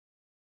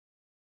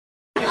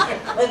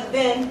But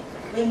then,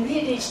 when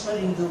we reached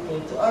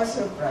Marinduque, to our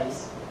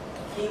surprise,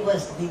 he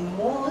was the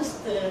most,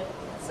 the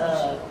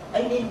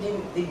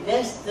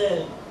best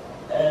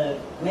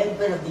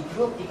member of the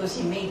group, because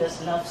he made us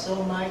laugh so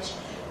much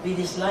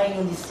with his lying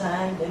on the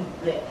sand and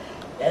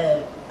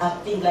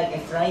acting like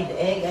a fried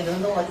egg. I don't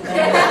know what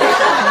kind of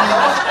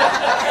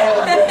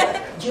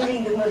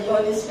during the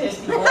Ordonez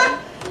festival,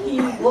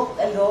 he walked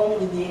along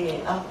with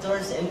the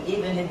actors and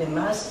even had a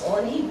mask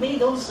on. He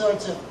made all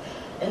sorts of,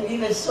 and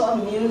we were so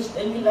amused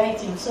and we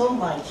liked him so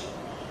much.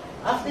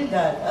 After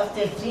that,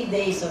 after 3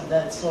 days of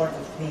that sort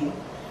of thing,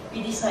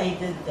 we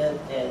decided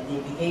that the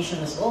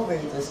vacation was over.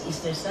 It was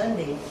Easter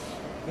Sunday.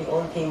 We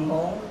all came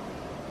home,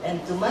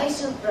 and to my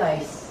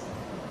surprise,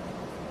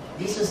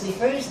 this was the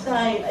first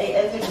time I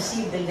ever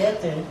received a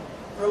letter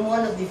from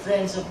one of the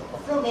friends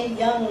from a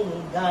young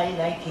guy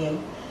like him,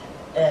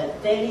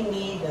 telling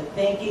me that,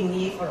 thanking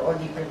me for all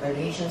the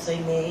preparations I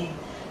made,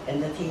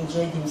 and that he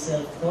enjoyed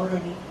himself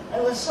thoroughly. I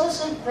was so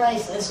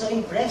surprised and so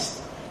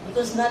impressed,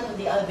 because none of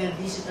the other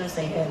visitors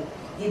I had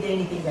did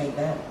anything like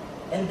that.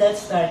 And that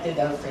started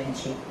our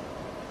friendship.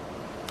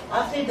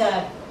 After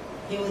that,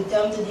 he would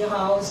come to the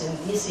house and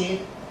visit,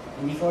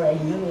 and before I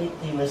knew it,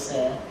 he was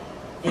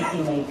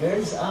taking my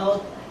girls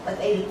out. But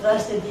I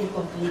trusted him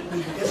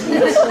completely because he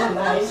was so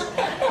nice.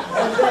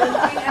 And then,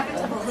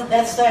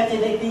 that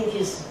started, I think,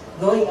 his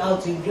going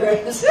out with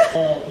girls.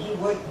 He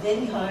worked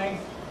very hard,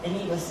 and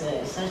he was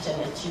such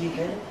an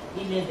achiever.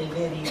 He led a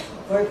very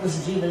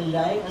purpose-driven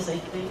life, as I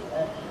think,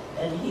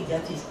 and he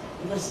was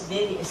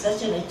such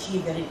an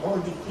achiever in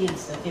all the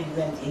fields that he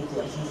went into,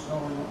 as you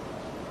saw.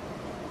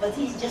 But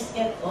he just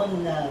kept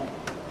on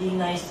being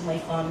nice to my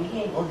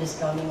family and always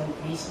coming on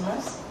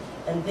Christmas.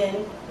 And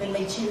then, when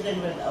my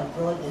children were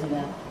abroad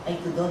and I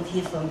don't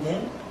hear from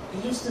them, he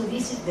used to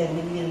visit them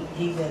when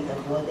he went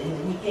abroad. And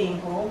when he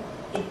came home,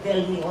 he'd tell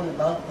me all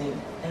about them.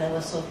 And I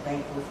was so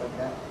thankful for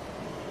that.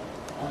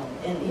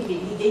 And he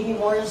gave me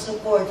moral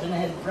support when I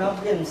had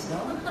problems,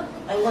 no?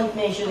 I won't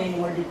mention any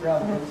more the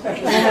problems.